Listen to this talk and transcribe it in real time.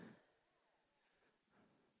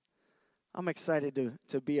I'm excited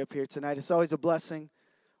to be up here tonight. It's always a blessing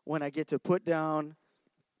when I get to put down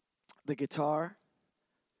the guitar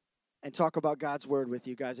and talk about God's Word with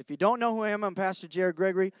you guys. If you don't know who I am, I'm Pastor Jared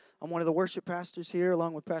Gregory. I'm one of the worship pastors here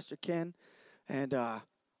along with Pastor Ken. And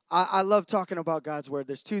I love talking about God's Word.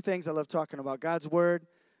 There's two things I love talking about, God's Word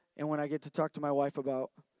and when I get to talk to my wife about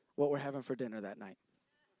what we're having for dinner that night.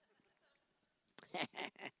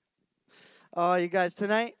 Oh, you guys,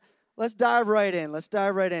 tonight, let's dive right in.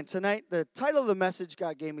 Tonight, the title of the message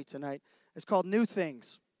God gave me tonight is called New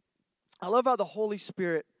Things. I love how the Holy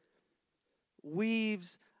Spirit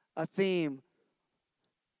weaves a theme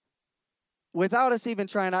without us even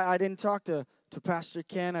trying. I didn't talk to Pastor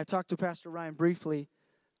Ken. I talked to Pastor Ryan briefly.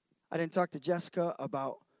 I didn't talk to Jessica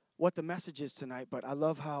about what the message is tonight, but I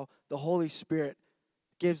love how the Holy Spirit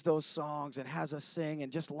gives those songs and has us sing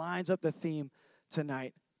and just lines up the theme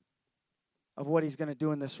tonight of what he's going to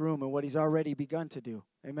do in this room and what he's already begun to do.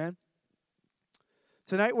 Amen?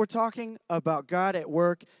 Tonight we're talking about God at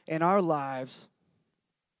work in our lives.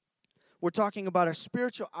 We're talking about our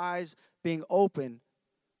spiritual eyes being open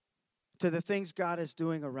to the things God is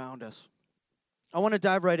doing around us. I want to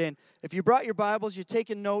dive right in. If you brought your Bibles, you're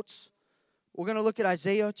taking notes, we're going to look at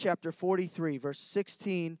Isaiah chapter 43, verse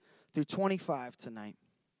 16 through 25 tonight.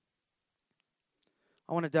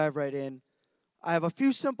 I want to dive right in. I have a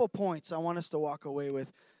few simple points I want us to walk away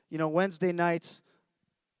with. You know, Wednesday nights,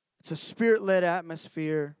 it's a spirit-led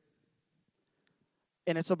atmosphere,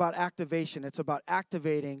 and it's about activation. It's about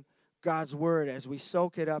activating God's Word as we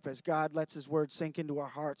soak it up, as God lets His Word sink into our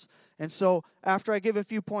hearts. And so, after I give a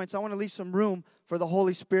few points, I want to leave some room for the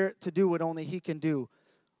Holy Spirit to do what only He can do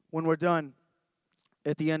when we're done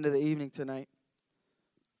at the end of the evening tonight.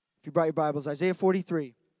 If you brought your Bibles, Isaiah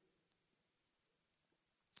 43.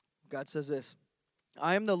 God says this,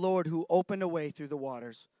 I am the Lord who opened a way through the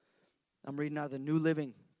waters. I'm reading out of the New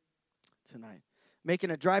Living tonight.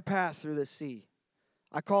 Making a dry path through the sea.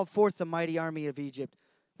 I called forth the mighty army of Egypt.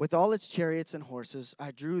 With all its chariots and horses,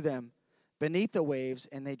 I drew them beneath the waves,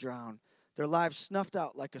 and they drowned. Their lives snuffed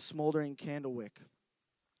out like a smoldering candle wick.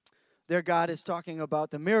 There God is talking about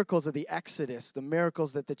the miracles of the Exodus, the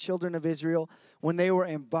miracles that the children of Israel, when they were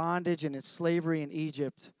in bondage and in slavery in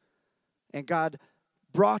Egypt, and God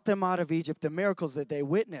brought them out of Egypt, the miracles that they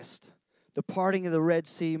witnessed, the parting of the Red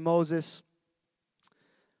Sea, Moses.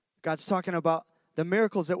 God's talking about the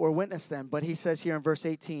miracles that were witnessed then, but he says here in verse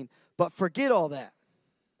 18, but forget all that.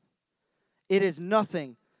 It is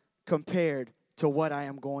nothing compared to what I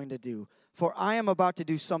am going to do, for I am about to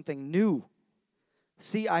do something new.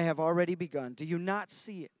 See, I have already begun. Do you not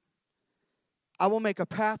see it? I will make a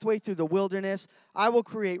pathway through the wilderness. I will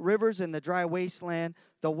create rivers in the dry wasteland.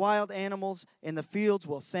 The wild animals in the fields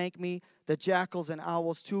will thank me, the jackals and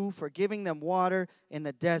owls too, for giving them water in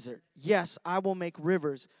the desert. Yes, I will make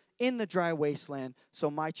rivers in the dry wasteland so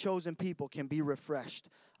my chosen people can be refreshed.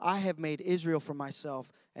 I have made Israel for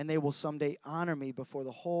myself, and they will someday honor me before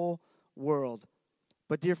the whole world.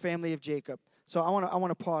 But dear family of Jacob, so I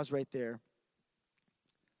want to pause right there.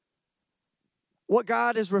 What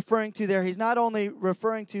God is referring to there, he's not only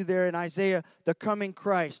referring to there in Isaiah the coming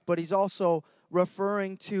Christ, but he's also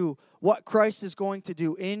referring to what Christ is going to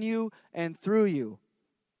do in you and through you.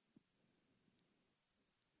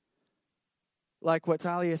 Like what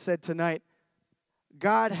Talia said tonight,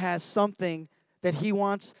 God has something that he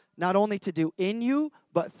wants not only to do in you,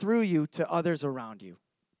 but through you to others around you.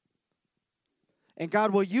 And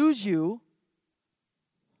God will use you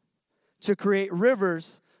to create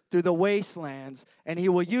rivers through the wastelands, and he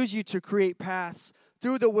will use you to create paths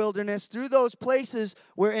through the wilderness, through those places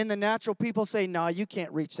where in the natural people say, no, you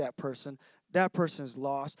can't reach that person. That person's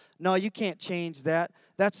lost. No, you can't change that.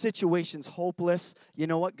 That situation's hopeless. You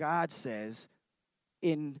know what God says?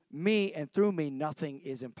 In me and through me, nothing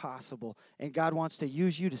is impossible. And God wants to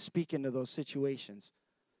use you to speak into those situations.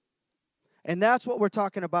 And that's what we're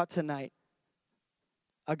talking about tonight.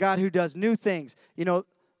 A God who does new things. You know,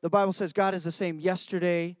 the Bible says God is the same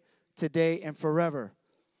yesterday, today, and forever.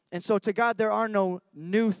 And so to God, there are no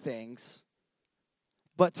new things.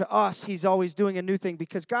 But to us, he's always doing a new thing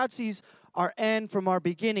because God sees our end from our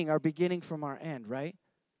beginning from our end, right?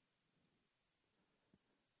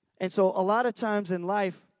 And so a lot of times in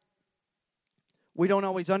life, we don't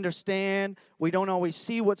always understand. We don't always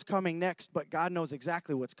see what's coming next, but God knows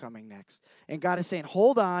exactly what's coming next. And God is saying,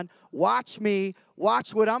 hold on, watch me,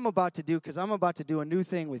 watch what I'm about to do because I'm about to do a new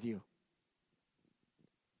thing with you.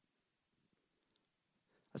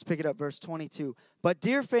 Let's pick it up, verse 22. But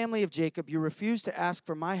dear family of Jacob, you refuse to ask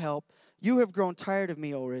for my help. You have grown tired of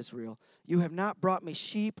me, O Israel. You have not brought me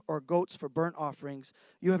sheep or goats for burnt offerings.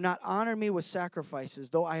 You have not honored me with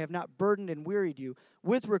sacrifices, though I have not burdened and wearied you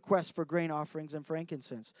with requests for grain offerings and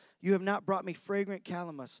frankincense. You have not brought me fragrant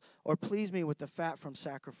calamus or pleased me with the fat from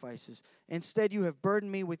sacrifices. Instead, you have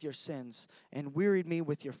burdened me with your sins and wearied me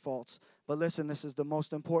with your faults. But listen, this is the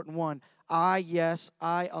most important one. Yes,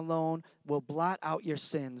 I alone will blot out your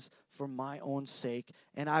sins for my own sake,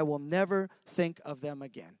 and I will never think of them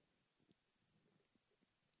again.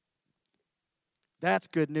 That's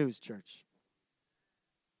good news, church.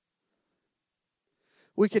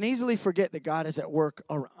 We can easily forget that God is at work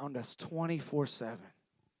around us 24/7.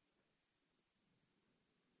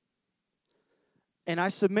 And I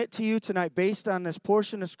submit to you tonight, based on this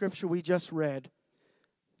portion of Scripture we just read,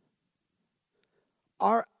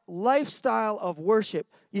 our lifestyle of worship,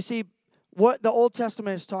 you see, what the Old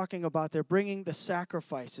Testament is talking about, they're bringing the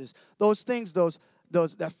sacrifices, those things, those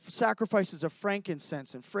sacrifices of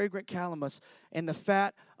frankincense and fragrant calamus and the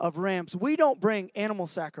fat of rams. We don't bring animal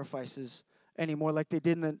sacrifices anymore like they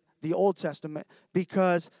did in the Old Testament,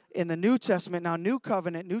 because in the New Testament, now New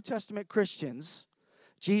Covenant, New Testament Christians,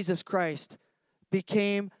 Jesus Christ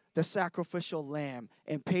became the sacrificial lamb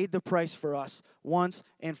and paid the price for us once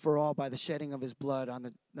and for all by the shedding of his blood on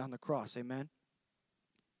the cross. Amen?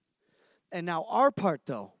 And now our part,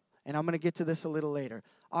 though, and I'm going to get to this a little later,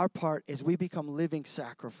 our part is we become living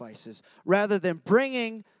sacrifices. Rather than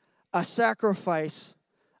bringing a sacrifice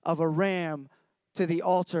of a ram to the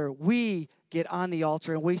altar, we get on the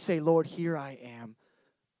altar and we say, Lord, here I am.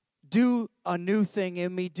 Do a new thing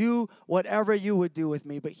in me. Do whatever you would do with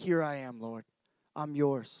me, but here I am, Lord. I'm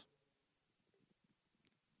yours.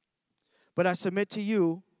 But I submit to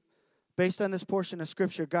you, based on this portion of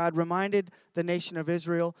Scripture, God reminded the nation of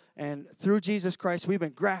Israel, and through Jesus Christ, we've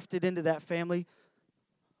been grafted into that family.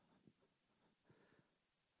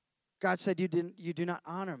 God said, you do not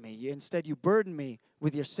honor me. Instead, you burden me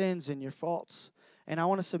with your sins and your faults. And I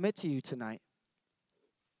want to submit to you tonight.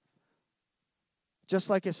 Just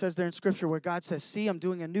like it says there in Scripture where God says, see, I'm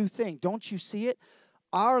doing a new thing. Don't you see it?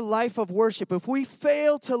 Our life of worship, if we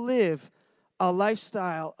fail to live a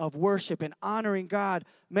lifestyle of worship and honoring God,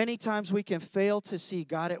 many times we can fail to see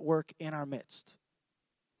God at work in our midst.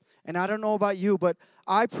 And I don't know about you, but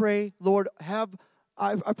I pray, Lord,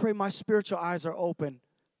 I pray my spiritual eyes are open,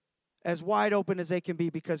 as wide open as they can be,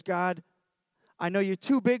 because God, I know you're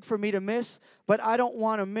too big for me to miss, but I don't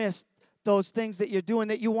want to miss those things that you're doing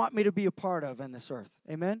that you want me to be a part of in this earth.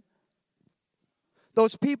 Amen?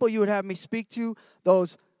 Those people you would have me speak to,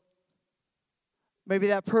 maybe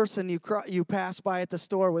that person you pass by at the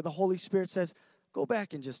store where the Holy Spirit says, go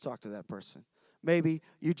back and just talk to that person. Maybe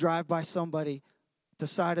you drive by somebody at the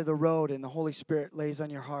side of the road and the Holy Spirit lays on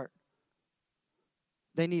your heart.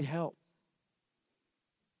 They need help.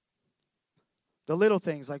 The little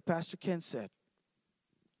things, like Pastor Ken said.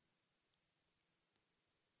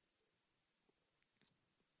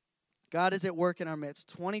 God is at work in our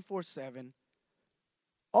midst 24/7,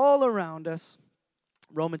 all around us.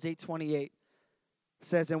 Romans 8:28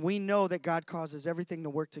 says, and we know that God causes everything to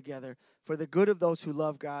work together for the good of those who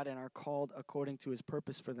love God and are called according to his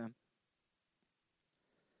purpose for them.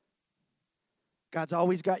 God's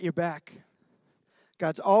always got your back.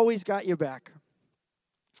 God's always got your back.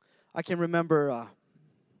 I can remember a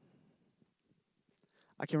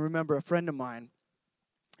friend of mine.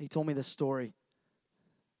 He told me this story.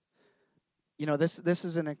 You know, this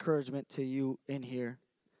is an encouragement to you in here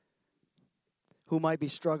who might be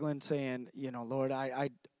struggling, saying, you know, Lord, I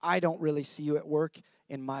don't really see you at work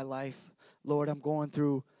in my life. Lord, I'm going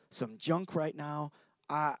through some junk right now.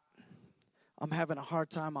 I'm having a hard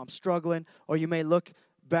time. I'm struggling. Or you may look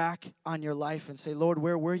back on your life and say, Lord,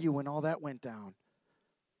 where were you when all that went down?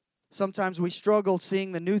 Sometimes we struggle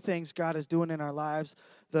seeing the new things God is doing in our lives,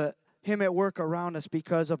 him at work around us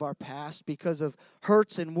because of our past, because of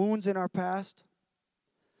hurts and wounds in our past,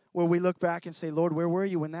 where we look back and say, Lord, where were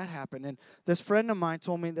you when that happened? And this friend of mine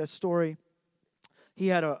told me this story. He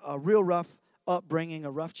had a real rough upbringing,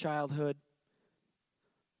 a rough childhood.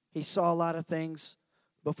 He saw a lot of things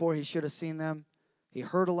before he should have seen them. He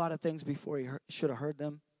heard a lot of things before he should have heard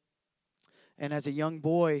them. And as a young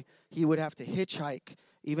boy, he would have to hitchhike.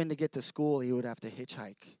 Even to get to school, he would have to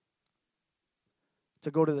hitchhike.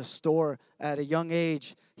 To go to the store at a young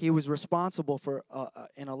age, he was responsible for,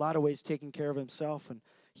 in a lot of ways, taking care of himself. And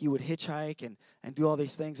he would hitchhike and do all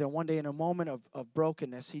these things. And one day, in a moment of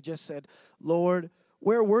brokenness, he just said, Lord,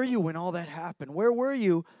 where were you when all that happened? Where were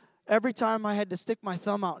you every time I had to stick my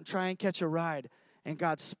thumb out and try and catch a ride? And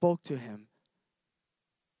God spoke to him.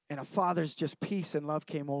 And a father's just peace and love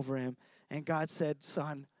came over him. And God said,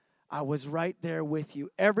 son, I was right there with you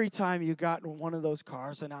every time you got in one of those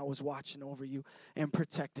cars, and I was watching over you and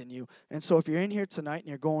protecting you. And so if you're in here tonight and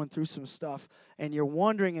you're going through some stuff and you're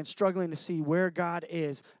wondering and struggling to see where God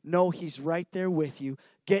is, know He's right there with you,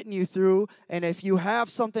 getting you through. And if you have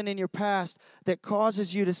something in your past that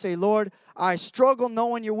causes you to say, Lord, I struggle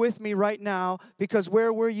knowing you're with me right now, because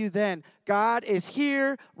where were you then? God is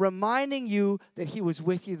here reminding you that He was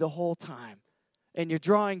with you the whole time. And you're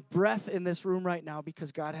drawing breath in this room right now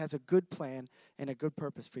because God has a good plan and a good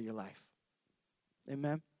purpose for your life.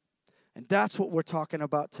 Amen? And that's what we're talking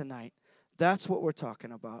about tonight. That's what we're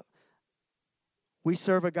talking about. We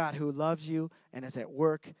serve a God who loves you and is at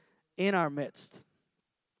work in our midst.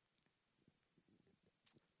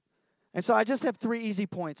 And so I just have 3 easy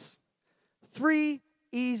points. 3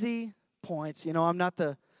 easy points. You know, I'm not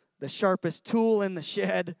the sharpest tool in the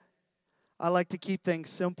shed. I like to keep things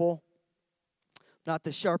simple. Not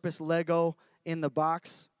the sharpest Lego in the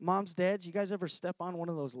box. Moms, dads, you guys ever step on one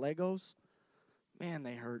of those Legos? Man,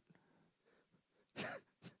 they hurt.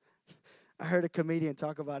 I heard a comedian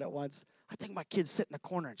talk about it once. I think my kids sit in the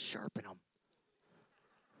corner and sharpen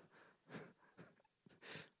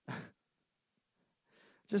them.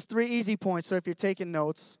 Just 3 easy points. So if you're taking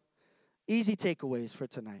notes, easy takeaways for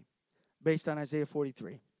tonight based on Isaiah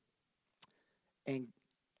 43. And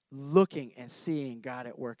looking and seeing God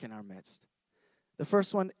at work in our midst. The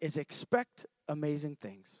first one is expect amazing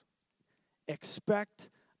things. Expect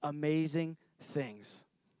amazing things.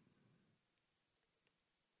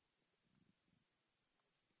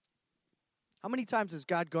 How many times has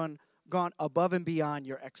God gone above and beyond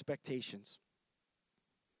your expectations?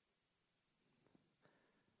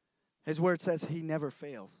 His word says He never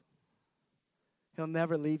fails. He'll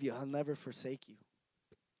never leave you. He'll never forsake you.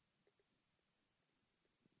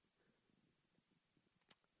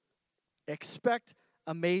 Expect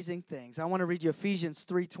amazing things. I want to read you Ephesians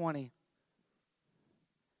 3:20.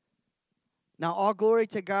 Now all glory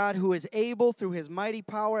to God, who is able through His mighty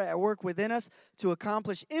power at work within us to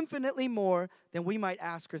accomplish infinitely more than we might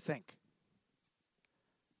ask or think.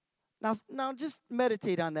 Now just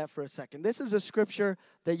meditate on that for a second. This is a scripture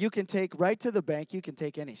that you can take right to the bank. You can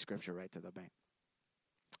take any scripture right to the bank.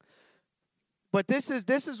 But this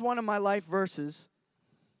is one of my life verses.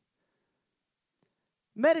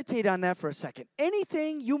 Meditate on that for a second.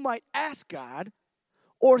 Anything you might ask God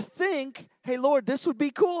or think, hey, Lord, this would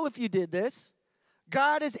be cool if you did this,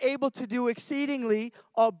 God is able to do exceedingly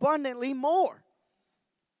abundantly more.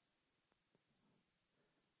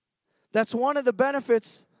 That's one of the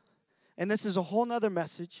benefits, and this is a whole nother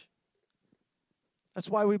message. That's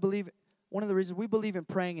why we believe, one of the reasons we believe in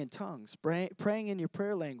praying in tongues, praying in your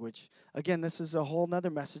prayer language. Again, this is a whole nother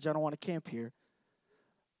message. I don't want to camp here.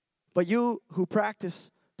 But you who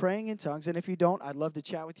practice praying in tongues, and if you don't, I'd love to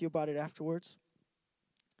chat with you about it afterwards.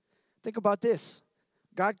 Think about this.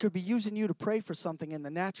 God could be using you to pray for something in the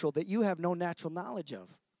natural that you have no natural knowledge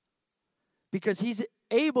of. Because He's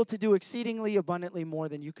able to do exceedingly abundantly more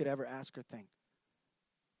than you could ever ask or think.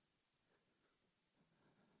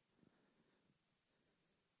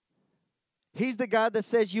 He's the God that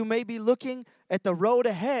says you may be looking at the road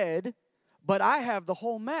ahead, but I have the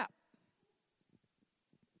whole map.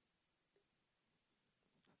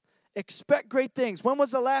 Expect great things. When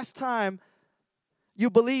was the last time you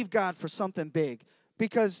believed God for something big?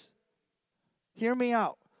 Because, hear me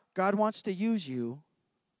out, God wants to use you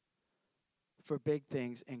for big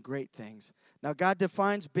things and great things. Now, God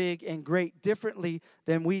defines big and great differently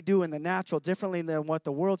than we do in the natural, differently than what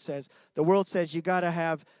the world says. The world says you got to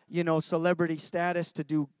have, celebrity status to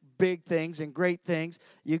do big things and great things.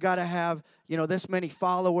 You got to have, this many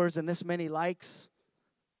followers and this many likes.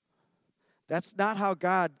 That's not how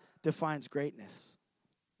God defines greatness.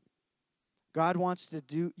 God wants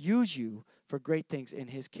to use you for great things in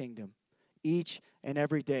His kingdom each and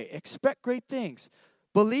every day. Expect great things.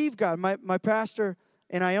 Believe God. My pastor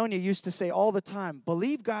in Ionia used to say all the time,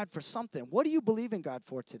 believe God for something. What do you believe in God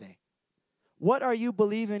for today? What are you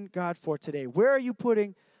believing God for today? Where are you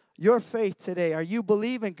putting your faith today? Are you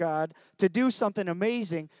believing God to do something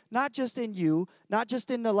amazing, not just in you, not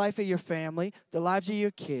just in the life of your family, the lives of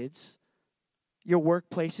your kids, your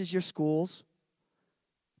workplaces, your schools?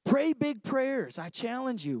 Pray big prayers. I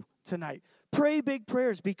challenge you tonight. Pray big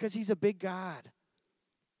prayers because He's a big God.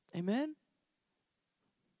 Amen?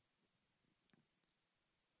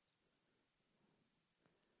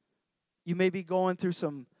 You may be going through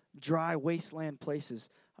some dry wasteland places.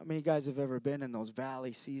 How many of you guys have ever been in those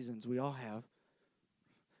valley seasons? We all have.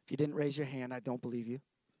 If you didn't raise your hand, I don't believe you.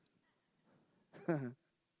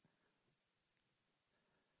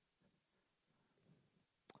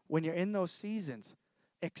 When you're in those seasons,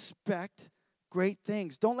 expect great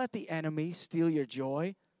things. Don't let the enemy steal your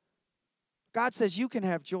joy. God says you can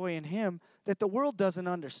have joy in him that the world doesn't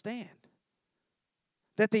understand,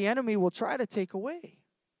 that the enemy will try to take away.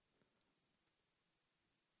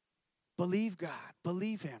 Believe God.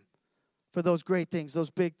 Believe him for those great things, those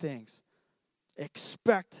big things.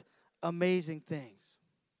 Expect amazing things.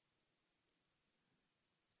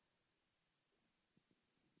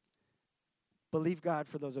 Believe God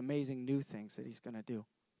for those amazing new things that he's going to do.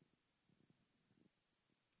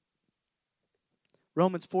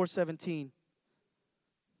 Romans 4:17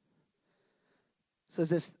 says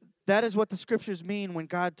this, that is what the scriptures mean when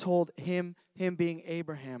God told him being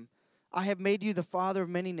Abraham, I have made you the father of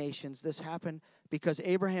many nations. This happened because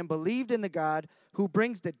Abraham believed in the God who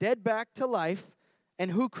brings the dead back to life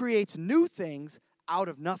and who creates new things out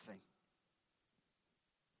of nothing.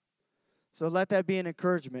 So let that be an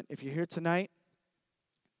encouragement. If you're here tonight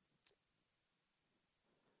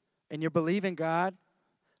and you're believing God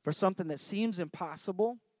for something that seems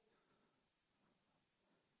impossible,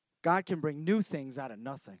 God can bring new things out of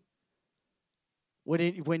nothing.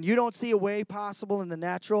 When you don't see a way possible in the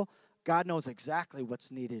natural, God knows exactly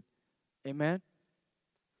what's needed. Amen?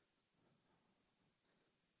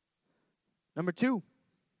 Number 2.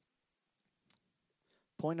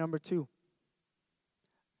 Point number 2.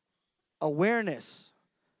 Awareness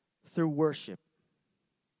through worship.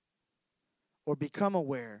 Or become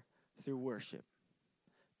aware through worship.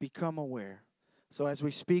 Become aware. So as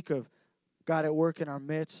we speak of God at work in our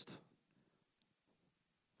midst,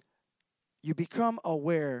 you become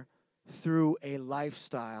aware through a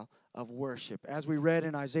lifestyle of worship. As we read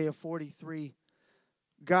in Isaiah 43,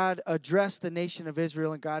 God addressed the nation of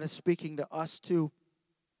Israel, and God is speaking to us too.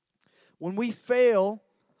 When we fail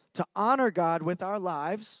to honor God with our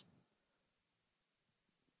lives,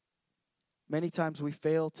 many times we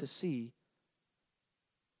fail to see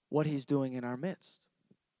what he's doing in our midst.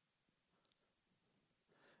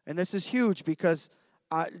 And this is huge because,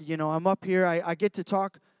 I'm up here. I get to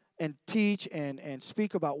talk and teach and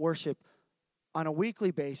speak about worship on a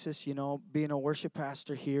weekly basis. Being a worship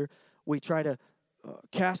pastor here, we try to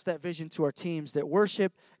cast that vision to our teams that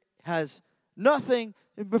worship has nothing,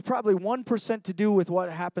 but probably 1% to do with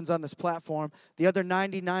what happens on this platform. The other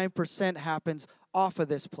 99% happens off of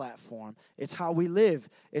this platform. It's how we live.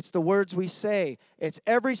 It's the words we say. It's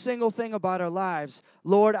every single thing about our lives.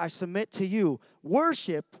 Lord, I submit to you.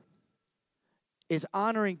 Worship is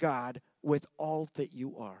honoring God with all that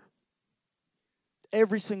you are.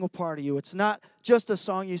 Every single part of you. It's not just a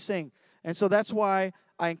song you sing. And so that's why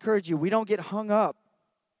I encourage you, we don't get hung up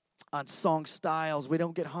on song styles. We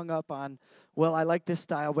don't get hung up on, well, I like this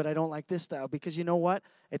style, but I don't like this style. Because you know what?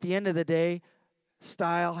 At the end of the day,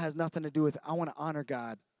 style has nothing to do with, I want to honor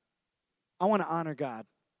God. I want to honor God.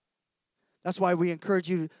 That's why we encourage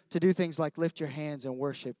you to do things like lift your hands and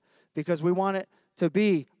worship. Because we want it to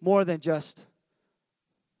be more than just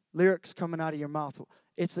lyrics coming out of your mouth.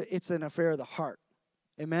 It's an affair of the heart.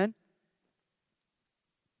 Amen?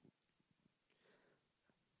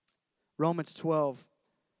 Romans 12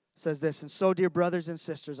 says this, and so, dear brothers and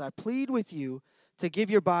sisters, I plead with you to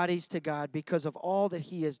give your bodies to God because of all that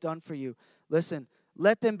he has done for you. Listen,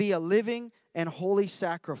 let them be a living and holy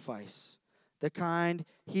sacrifice, the kind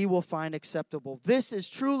he will find acceptable. This is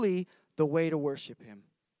truly the way to worship him.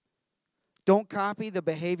 Don't copy the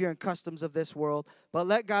behavior and customs of this world, but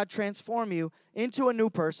let God transform you into a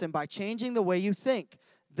new person by changing the way you think.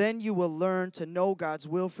 Then you will learn to know God's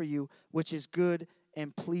will for you, which is good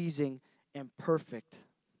and pleasing and perfect.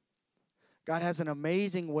 God has an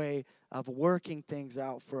amazing way of working things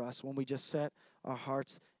out for us when we just set our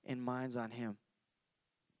hearts and minds on him.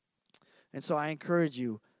 And so I encourage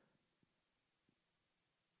you,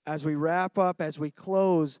 as we wrap up, as we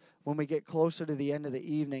close, when we get closer to the end of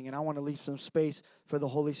the evening, and I want to leave some space for the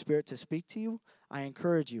Holy Spirit to speak to you, I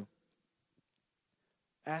encourage you.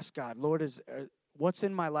 Ask God, Lord, what's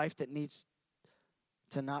in my life that needs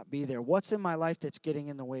to not be there? What's in my life that's getting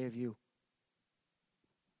in the way of you?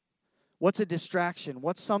 What's a distraction?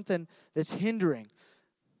 What's something that's hindering?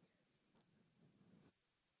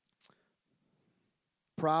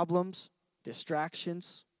 Problems,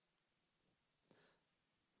 distractions.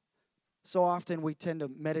 So often we tend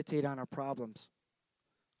to meditate on our problems,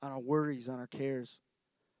 on our worries, on our cares,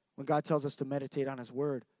 when God tells us to meditate on his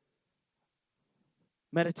word.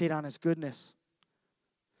 Meditate on his goodness.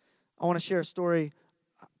 I want to share a story.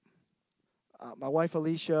 My wife,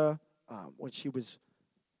 Alicia, when she was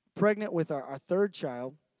pregnant with our third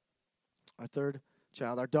child, our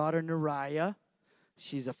daughter, Nariah.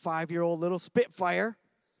 She's a 5-year-old little Spitfire.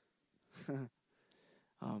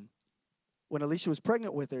 When Alicia was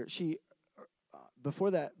pregnant with her,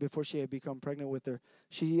 before she had become pregnant with her,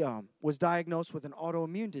 she was diagnosed with an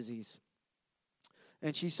autoimmune disease.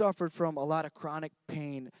 And she suffered from a lot of chronic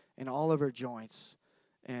pain in all of her joints.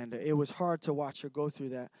 And it was hard to watch her go through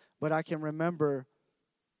that. But I can remember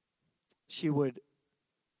she would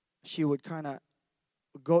kind of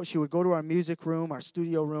go to our music room, our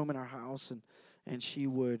studio room in our house, and she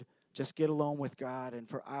would just get alone with God. And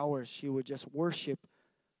for hours, she would just worship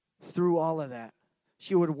through all of that.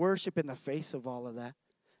 She would worship in the face of all of that.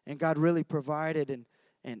 And God really provided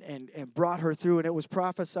and brought her through. And it was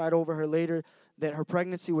prophesied over her later that her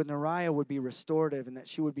pregnancy with Nariah would be restorative and that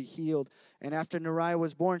she would be healed. And after Nariah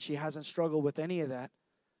was born, she hasn't struggled with any of that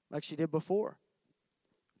like she did before.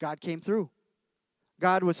 God came through.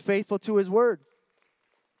 God was faithful to his word.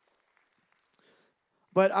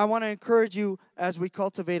 But I want to encourage you as we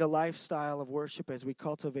cultivate a lifestyle of worship, as we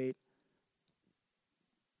cultivate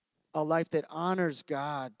a life that honors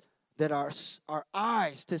God, that our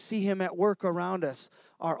eyes to see him at work around us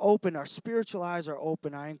are open, our spiritual eyes are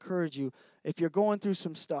open. I encourage you, if you're going through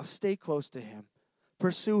some stuff, stay close to him.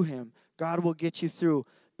 Pursue him. God will get you through.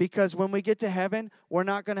 Because when we get to heaven, we're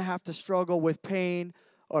not going to have to struggle with pain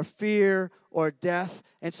or fear or death.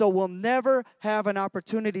 And so we'll never have an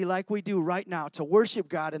opportunity like we do right now to worship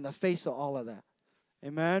God in the face of all of that.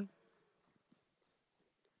 Amen?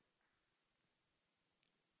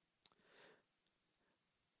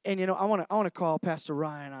 And, I want to call Pastor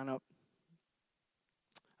Ryan on up.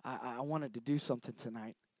 I wanted to do something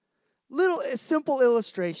tonight. A simple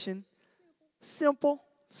illustration. Simple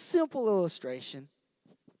illustration.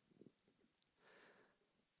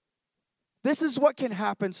 This is what can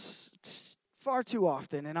happen far too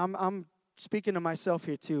often, and I'm speaking to myself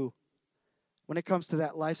here too, when it comes to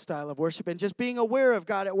that lifestyle of worship and just being aware of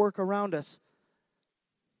God at work around us.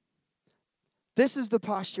 This is the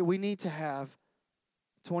posture we need to have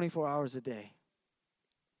 24 hours a day.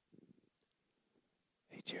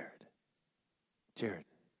 Hey, Jared,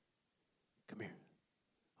 come here.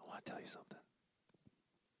 I want to tell you something.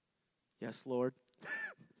 Yes, Lord.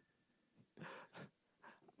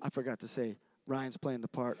 I forgot to say, Ryan's playing the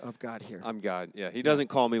part of God here. I'm God. Yeah, he doesn't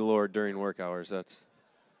call me Lord during work hours. That's,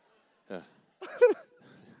 yeah.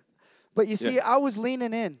 But you see, I was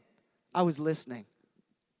leaning in. I was listening.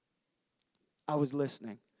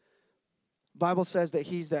 Bible says that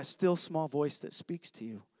he's that still small voice that speaks to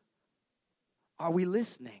you. Are we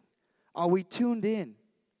listening? Are we tuned in?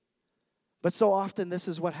 But so often this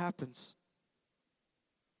is what happens.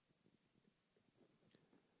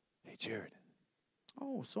 Hey, Jared.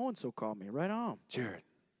 Oh, so-and-so called me. Right on. Jared,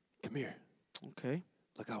 come here. Okay.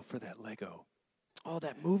 Look out for that Lego. Oh,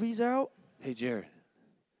 that movie's out? Hey, Jared,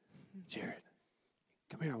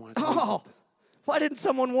 come here. I want to tell you something. Why didn't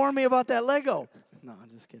someone warn me about that Lego? No, I'm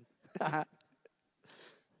just kidding.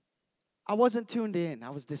 I wasn't tuned in. I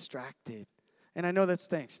was distracted. And I know that's,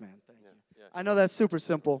 thanks, man. Thank you. Yeah. I know that's super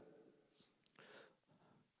simple.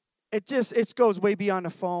 It goes way beyond the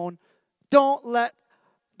phone. Don't let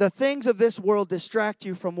the things of this world distract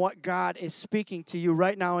you from what God is speaking to you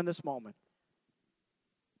right now in this moment.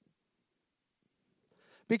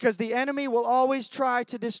 Because the enemy will always try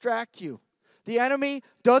to distract you. The enemy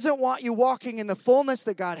doesn't want you walking in the fullness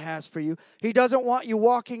that God has for you. He doesn't want you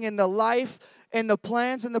walking in the life and the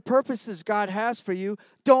plans and the purposes God has for you.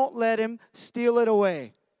 Don't let him steal it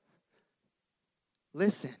away.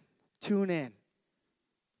 Listen, tune in.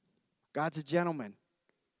 God's a gentleman.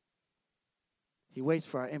 He waits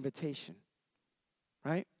for our invitation,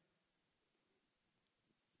 right?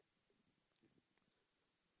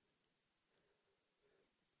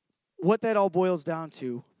 What that all boils down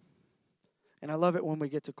to, and I love it when we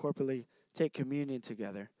get to corporately take communion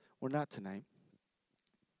together. We're not tonight.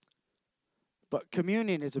 But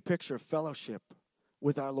communion is a picture of fellowship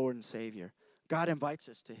with our Lord and Savior. God invites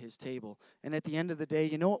us to his table. And at the end of the day,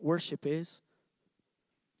 you know what worship is?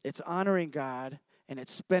 It's honoring God, and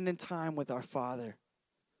it's spending time with our Father.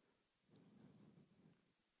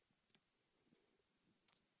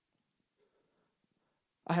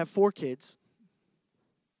 I have 4 kids.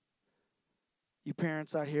 You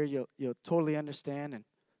parents out here, you'll totally understand. And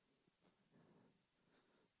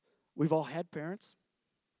we've all had parents.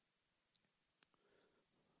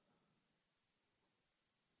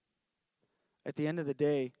 At the end of the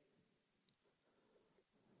day,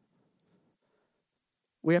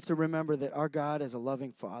 we have to remember that our God is a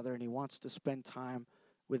loving Father, and he wants to spend time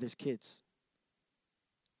with his kids.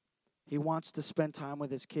 He wants to spend time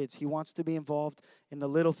with his kids. He wants to be involved in the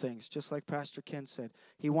little things, just like Pastor Ken said.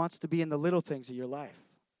 He wants to be in the little things of your life.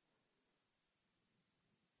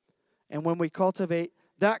 And when we cultivate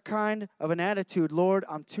that kind of an attitude, Lord,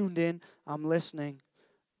 I'm tuned in, I'm listening,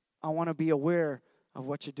 I want to be aware of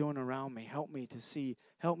what you're doing around me. Help me to see.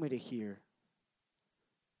 Help me to hear.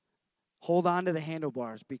 Hold on to the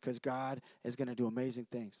handlebars because God is going to do amazing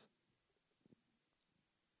things.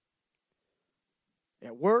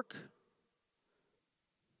 At work,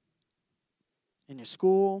 in your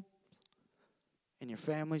school, in your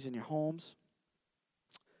families, in your homes.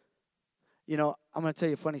 You know, I'm going to tell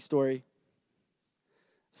you a funny story.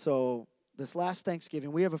 So this last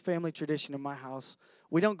Thanksgiving, we have a family tradition in my house.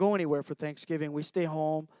 We don't go anywhere for Thanksgiving. We stay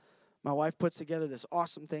home. My wife puts together this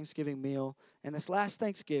awesome Thanksgiving meal. And this last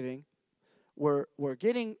Thanksgiving, we're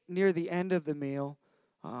getting near the end of the meal.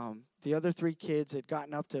 The other 3 kids had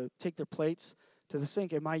gotten up to take their plates to the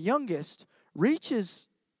sink. And my youngest reaches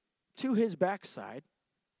to his backside,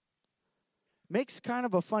 makes kind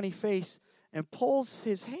of a funny face, and pulls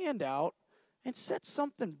his hand out and sets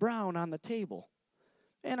something brown on the table.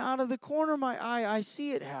 And out of the corner of my eye, I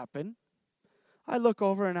see it happen. I look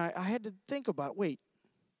over and I had to think about, wait,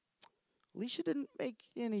 Alicia didn't make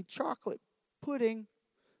any chocolate pudding.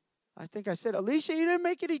 I think I said, Alicia, you didn't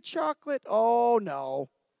make any chocolate? Oh, no.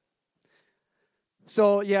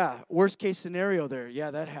 So, yeah, worst case scenario there.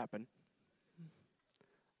 Yeah, that happened.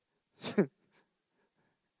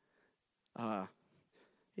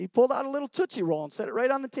 He pulled out a little Tootsie Roll and set it right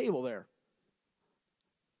on the table there.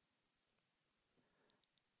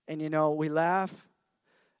 And, you know, we laugh.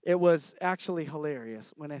 It was actually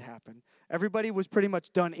hilarious when it happened. Everybody was pretty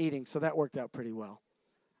much done eating, so that worked out pretty well.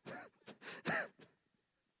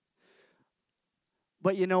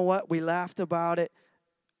 But you know what? We laughed about it.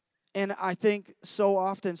 And I think so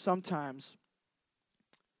often, sometimes,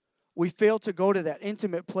 we fail to go to that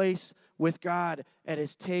intimate place with God at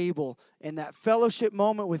His table and that fellowship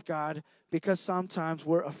moment with God because sometimes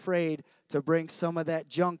we're afraid to bring some of that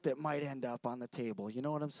junk that might end up on the table. You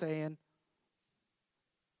know what I'm saying?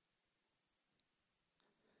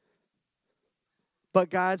 But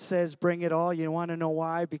God says, bring it all. You want to know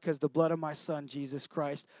why? Because the blood of my Son, Jesus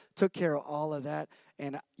Christ, took care of all of that,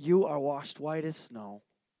 and you are washed white as snow.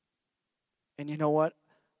 And you know what?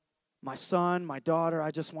 My son, my daughter,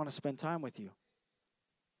 I just want to spend time with you.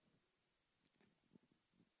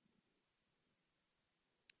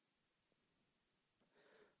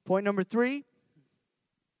 Point number 3.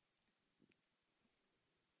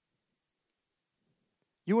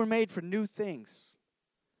 You were made for new things.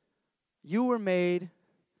 You were made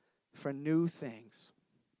for new things.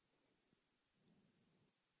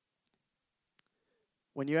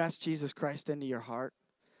 When you ask Jesus Christ into your heart,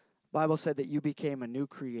 the Bible said that you became a new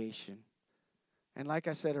creation. And like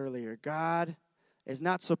I said earlier, God is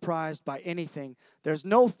not surprised by anything. There's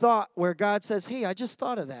no thought where God says, hey, I just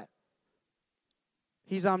thought of that.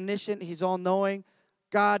 He's omniscient. He's all-knowing.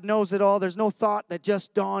 God knows it all. There's no thought that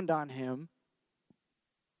just dawned on Him.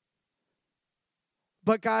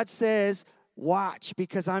 But God says, watch,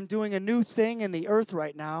 because I'm doing a new thing in the earth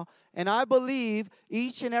right now. And I believe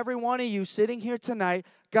each and every one of you sitting here tonight,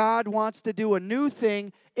 God wants to do a new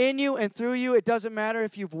thing in you and through you. It doesn't matter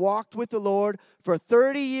if you've walked with the Lord for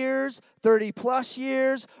 30 years, 30 plus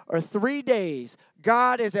years, or 3 days.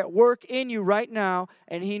 God is at work in you right now,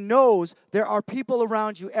 and He knows there are people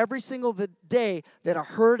around you every single day that are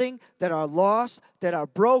hurting, that are lost, that are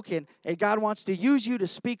broken, and God wants to use you to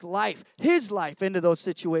speak life, His life, into those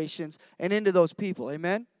situations and into those people.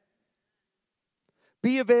 Amen?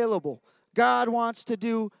 Be available. God wants to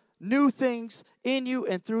do new things in you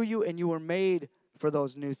and through you, and you were made for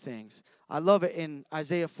those new things. I love it in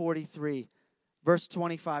Isaiah 43, verse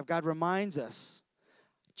 25. God reminds us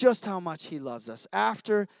just how much He loves us.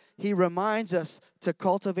 After He reminds us to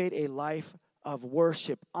cultivate a life of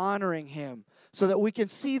worship, honoring Him, so that we can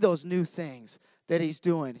see those new things that He's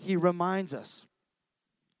doing. He reminds us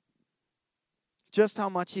just how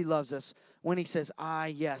much He loves us when He says,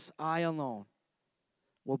 yes, I alone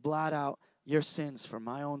will blot out your sins for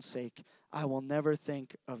my own sake. I will never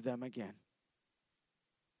think of them again.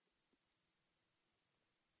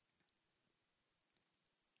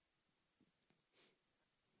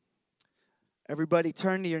 Everybody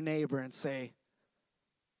turn to your neighbor and say,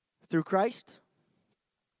 through Christ?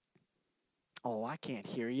 Oh, I can't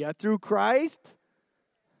hear you. Through Christ,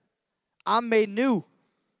 I'm made new.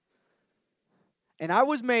 And I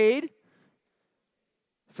was made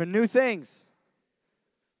for new things.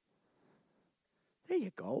 There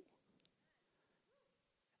you go.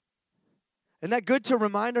 Isn't that good to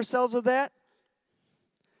remind ourselves of that?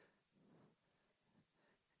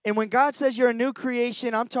 And when God says you're a new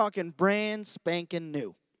creation, I'm talking brand spanking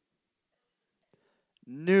new.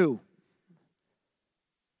 New.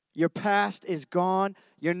 Your past is gone.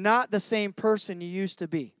 You're not the same person you used to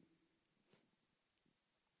be.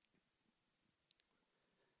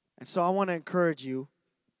 And so I want to encourage you.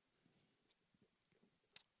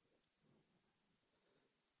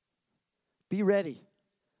 Be ready.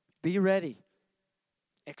 Be ready.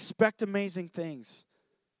 Expect amazing things.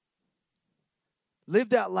 Live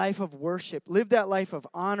that life of worship. Live that life of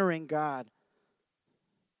honoring God.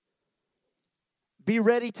 Be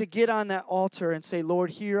ready to get on that altar and say,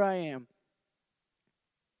 Lord, here I am.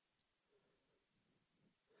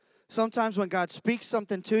 Sometimes when God speaks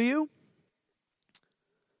something to you,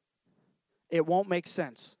 it won't make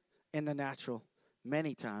sense in the natural.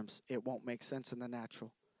 Many times, it won't make sense in the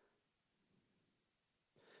natural.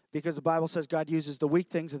 Because the Bible says God uses the weak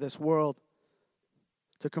things of this world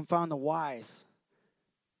to confound the wise.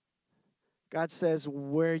 God says,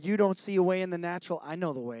 where you don't see a way in the natural, I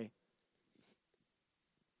know the way.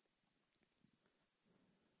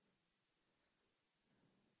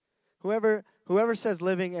 Whoever says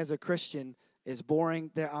living as a Christian is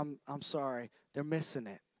boring, I'm sorry. They're missing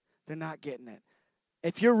it. They're not getting it.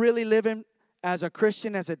 If you're really living as a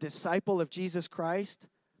Christian, as a disciple of Jesus Christ,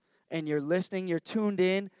 and you're listening, you're tuned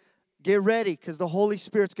in, get ready, because the Holy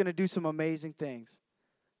Spirit's going to do some amazing things.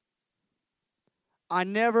 I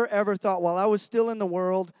never, ever thought, while I was still in the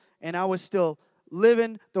world, and I was still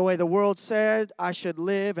living the way the world said I should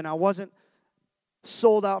live, and I wasn't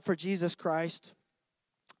sold out for Jesus Christ,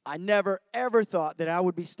 I never, ever thought that I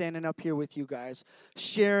would be standing up here with you guys,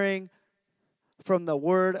 sharing from the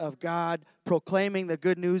Word of God, proclaiming the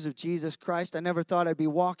good news of Jesus Christ. I never thought I'd be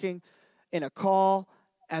walking in a call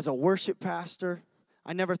as a worship pastor.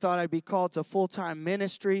 I never thought I'd be called to full-time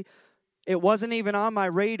ministry. It wasn't even on my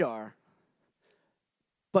radar.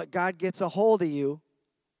 But God gets a hold of you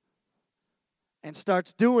and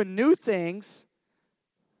starts doing new things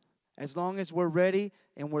as long as we're ready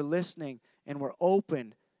and we're listening and we're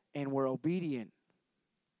open and we're obedient.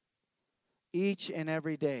 Each and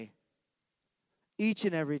every day. Each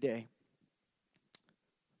and every day.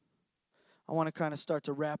 I want to kind of start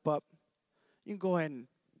to wrap up. You can go ahead and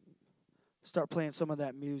start playing some of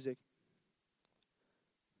that music.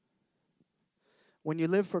 When you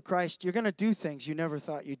live for Christ, you're going to do things you never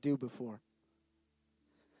thought you'd do before.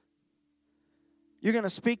 You're going to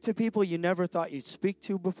speak to people you never thought you'd speak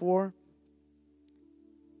to before.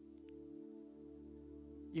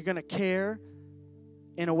 You're going to care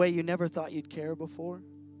in a way you never thought you'd care before.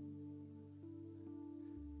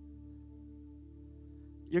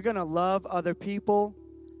 You're going to love other people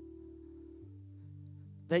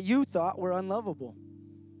that you thought were unlovable.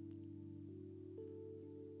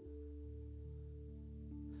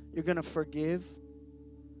 You're going to forgive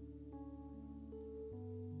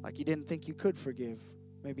like you didn't think you could forgive.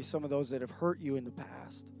 Maybe some of those that have hurt you in the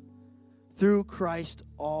past. Through Christ,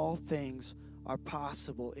 all things are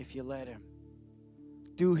possible if you let Him.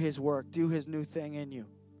 Do His work. Do His new thing in you.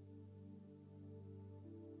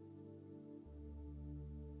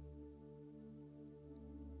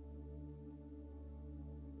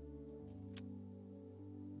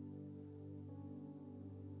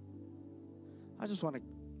 I just want to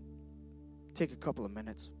take a couple of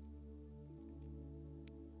minutes.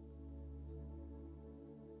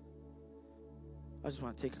 I just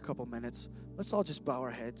want to take a couple of minutes. Let's all just bow our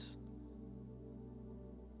heads.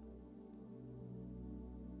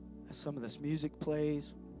 As some of this music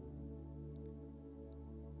plays.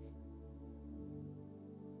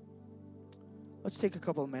 Let's take a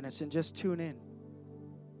couple of minutes and just tune in.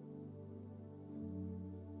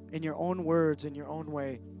 In your own words, in your own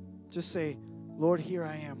way. Just say, Lord, here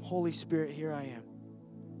I am. Holy Spirit, here I am.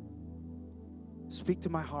 Speak to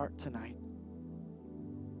my heart tonight.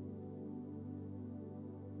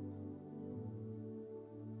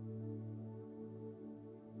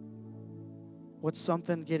 What's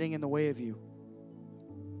something getting in the way of you?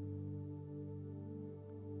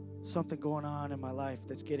 Something going on in my life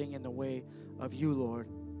that's getting in the way of you, Lord.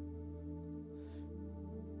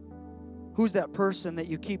 Who's that person that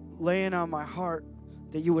you keep laying on my heart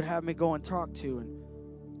that you would have me go and talk to and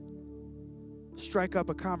strike up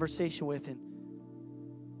a conversation with and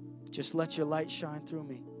just let your light shine through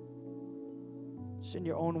me? Just in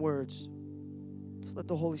your own words. Just let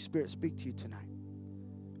the Holy Spirit speak to you tonight.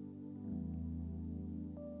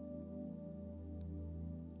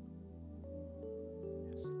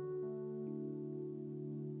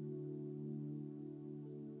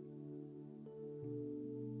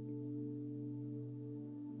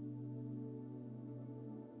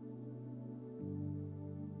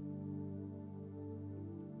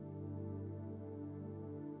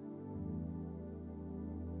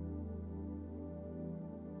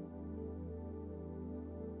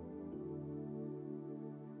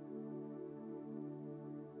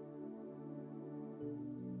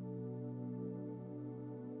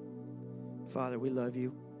 Father, we love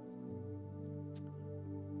you.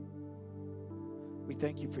 We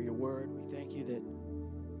thank you for your word. We thank you that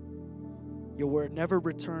your word never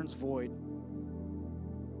returns void.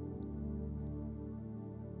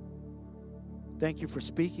 Thank you for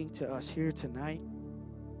speaking to us here tonight.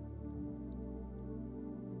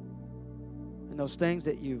 And those things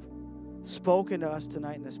that you've spoken to us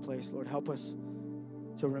tonight in this place, Lord, help us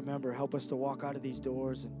to remember. Help us to walk out of these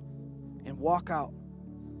doors and walk out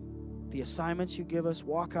the assignments you give us.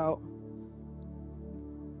 Walk out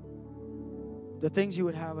the things you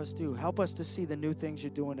would have us do. Help us to see the new things you're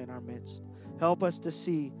doing in our midst. Help us to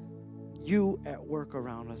see you at work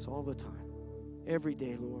around us all the time. Every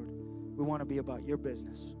day, Lord. We want to be about your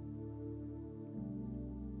business.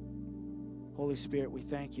 Holy Spirit, we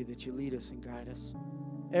thank you that you lead us and guide us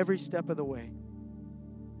every step of the way.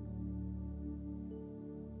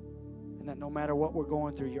 And that no matter what we're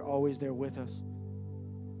going through, you're always there with us.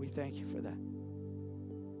 We thank you for that.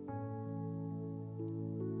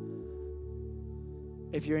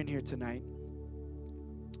 If you're in here tonight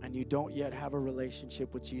and you don't yet have a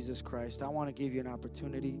relationship with Jesus Christ, I want to give you an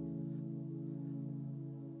opportunity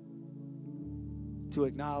to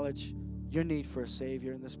acknowledge your need for a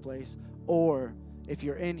Savior in this place. Or if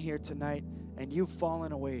you're in here tonight and you've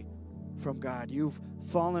fallen away from God, you've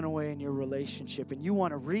fallen away in your relationship, and you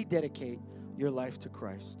want to rededicate your life to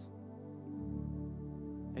Christ.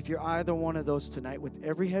 If you're either one of those tonight, with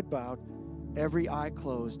every head bowed, every eye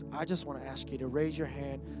closed, I just want to ask you to raise your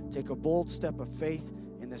hand, take a bold step of faith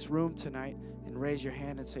in this room tonight, and raise your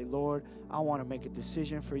hand and say, Lord, I want to make a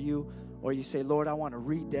decision for you. Or you say, Lord, I want to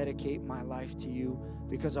rededicate my life to you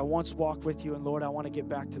because I once walked with you, and Lord, I want to get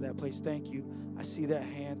back to that place. Thank you. I see that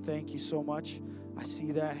hand. Thank you so much. I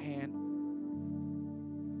see that hand.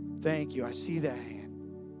 Thank you. I see that hand.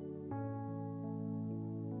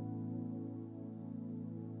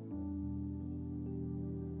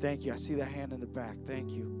 Thank you. I see that hand in the back.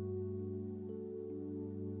 Thank you.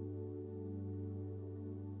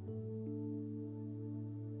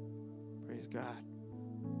 Praise God.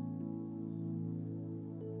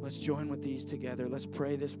 Let's join with these together. Let's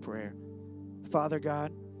pray this prayer. Father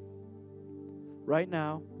God, right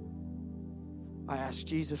now, I ask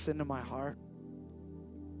Jesus into my heart.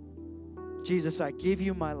 Jesus, I give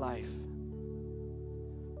you my life.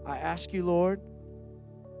 I ask you, Lord,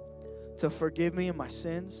 to forgive me of my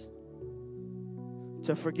sins,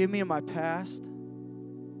 to forgive me of my past.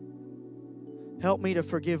 Help me to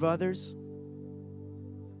forgive others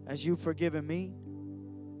as you've forgiven me.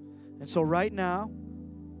 And so right now,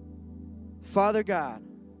 Father God,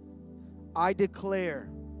 I declare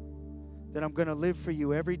that I'm going to live for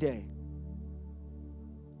you every day.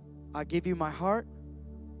 I give you my heart.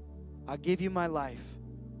 I give you my life.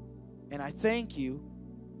 And I thank you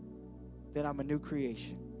that I'm a new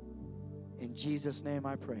creation. In Jesus' name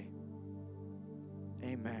I pray.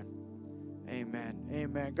 Amen. Amen.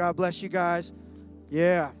 Amen. God bless you guys.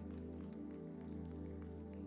 Yeah.